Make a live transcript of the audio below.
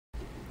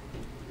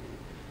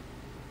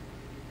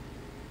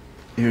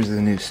Here's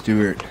the new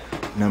Stuart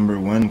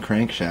No1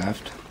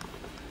 crankshaft.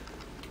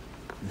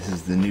 This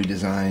is the new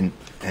design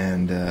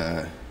and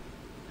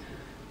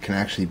can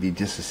actually be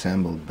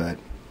disassembled, but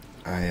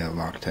I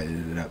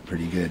loctited it up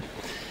pretty good.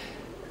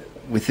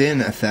 Within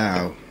a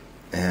thou,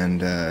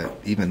 and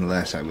even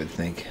less I would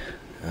think.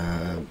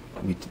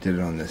 We did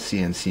it on the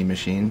CNC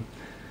machine,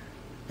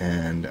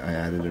 and I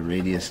added a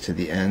radius to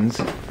the ends.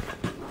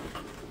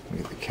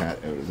 Get the cat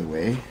out of the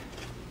way.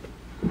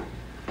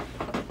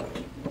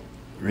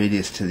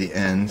 Radius to the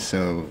end,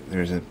 so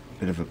there's a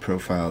bit of a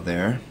profile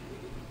there,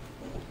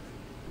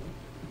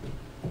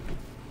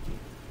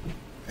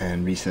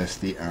 and recess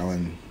the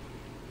Allen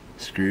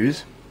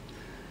screws,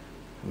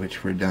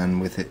 which were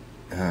done with it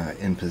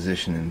in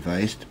position and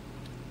viced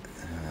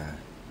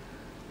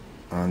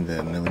on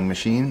the milling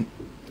machine.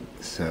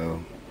 So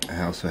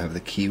I also have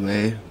the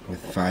keyway with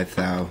 5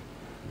 thou,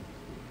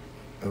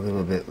 a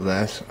little bit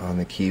less on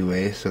the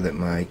keyway so that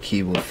my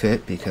key will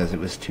fit, because it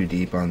was too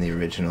deep on the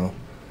original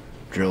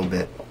drill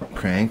bit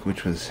crank,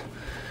 which was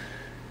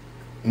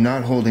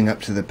not holding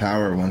up to the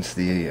power once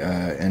the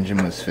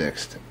engine was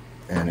fixed,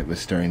 and it was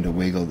starting to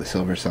wiggle. The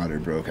silver solder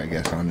broke, I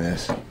guess, on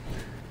this,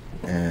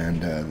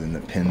 and then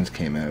the pins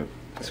came out,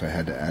 so I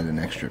had to add an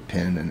extra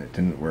pin, and it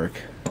didn't work.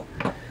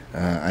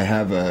 I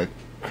have a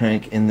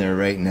crank in there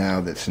right now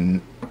that's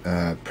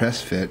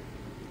press fit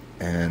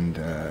and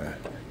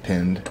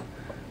pinned,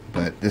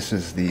 but this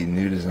is the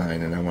new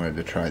design and I wanted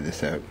to try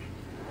this out.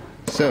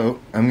 So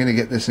I'm going to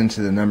get this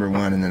into the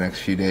No1 in the next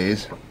few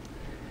days,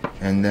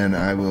 and then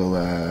I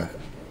will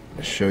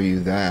show you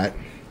that,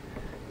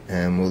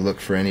 and we'll look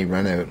for any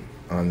run out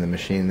on the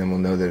machine. Then we'll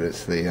know that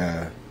it's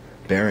the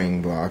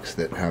bearing blocks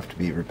that have to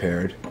be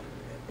repaired,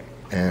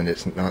 and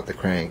it's not the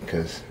crank,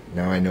 because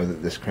now I know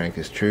that this crank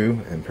is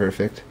true and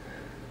perfect.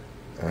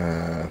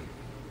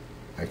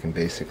 I can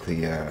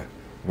basically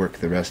work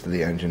the rest of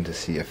the engine to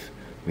see if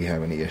we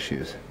have any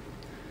issues,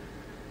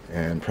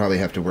 and probably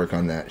have to work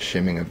on that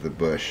shimming of the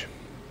bush,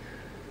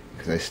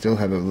 because I still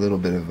have a little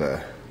bit of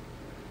a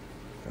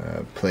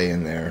play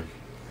in there,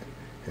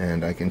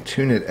 and I can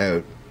tune it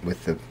out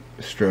with the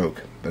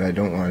stroke, but I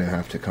don't want to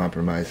have to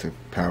compromise the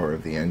power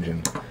of the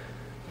engine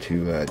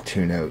to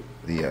tune out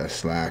the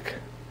slack.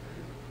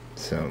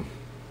 So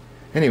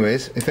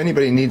anyways, if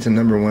anybody needs a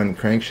No1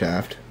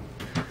 crankshaft,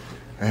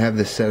 I have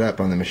this set up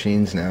on the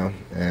machines now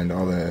and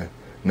all the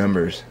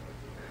numbers,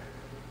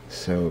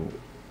 so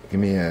give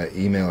me an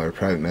email or a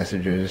private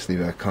message, or just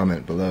leave a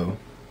comment below,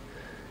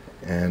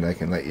 and I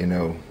can let you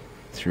know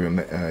through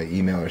an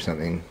email or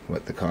something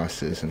what the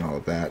cost is and all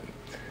of that,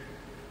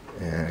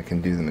 and I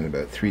can do them in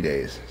about 3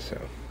 days. So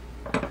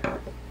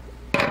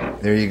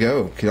there you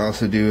go. Could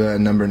also do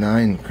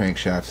No9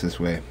 crankshafts this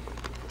way.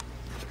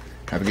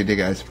 Have a good day,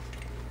 guys.